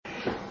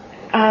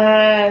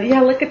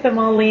Yeah, look at them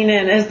all lean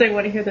in as they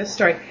want to hear this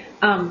story.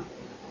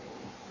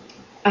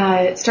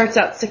 It starts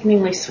out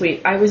sickeningly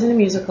sweet. I was in a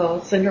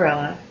musical,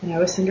 Cinderella, and I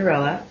was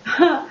Cinderella.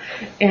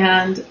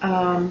 And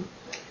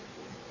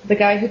the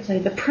guy who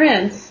played the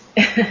prince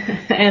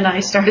and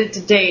I started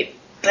to date.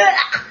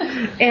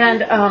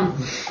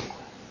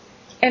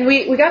 And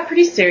we got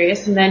pretty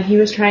serious, and then he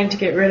was trying to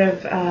get rid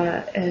of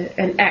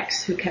an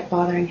ex who kept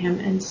bothering him,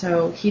 and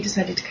so he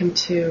decided to come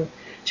to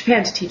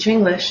Japan to teach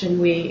English,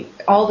 and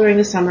all during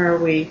the summer,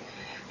 we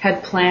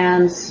had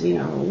plans,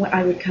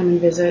 I would come and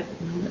visit,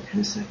 and all that kind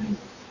of stuff. And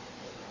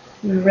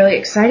we were really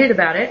excited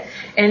about it,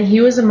 and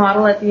he was a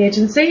model at the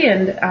agency,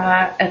 and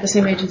at the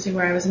same agency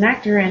where I was an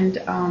actor, and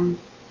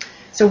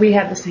so we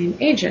had the same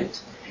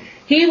agent.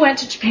 He went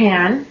to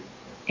Japan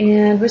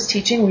and was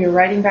teaching. We were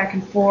writing back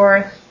and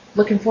forth,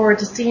 looking forward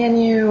to seeing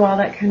you, all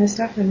that kind of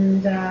stuff.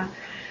 And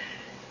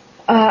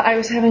I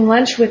was having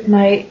lunch with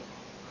my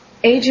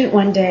agent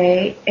one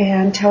day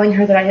and telling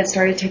her that I had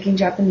started taking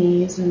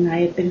Japanese and I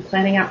had been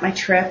planning out my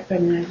trip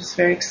and I was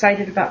very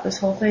excited about this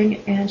whole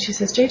thing. And she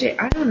says, JJ,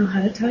 I don't know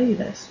how to tell you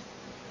this.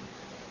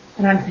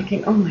 And I'm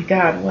thinking, oh my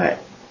God, what?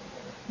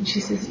 And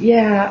she says,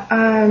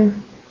 yeah,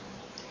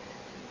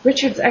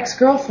 Richard's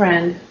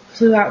ex-girlfriend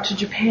flew out to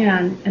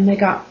Japan and they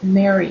got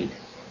married.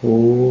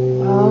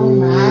 Ooh. Oh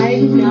my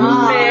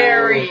God.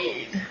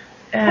 Married.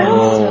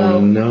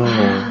 And no.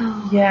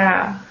 Wow.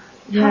 Yeah.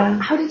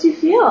 How did you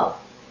feel?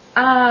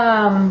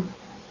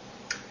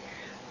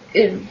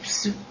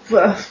 It's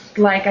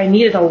like I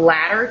needed a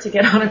ladder to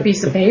get on a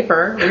piece of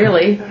paper,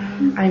 really.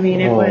 I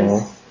mean, it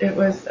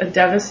was a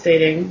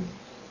devastating,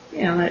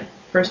 that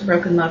first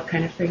broken love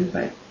kind of thing,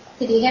 but.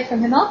 Did you hear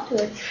from him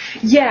afterwards?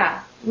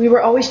 Yeah. We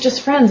were always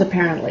just friends,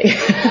 apparently.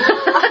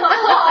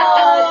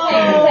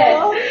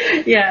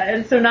 Yeah,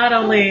 and so not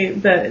only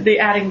the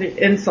adding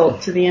the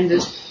insult to the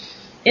industry.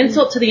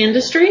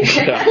 Is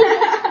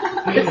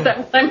that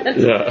what I meant?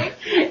 Yeah.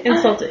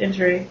 Insult to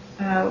injury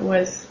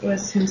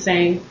was him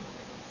saying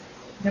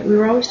that we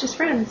were always just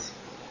friends.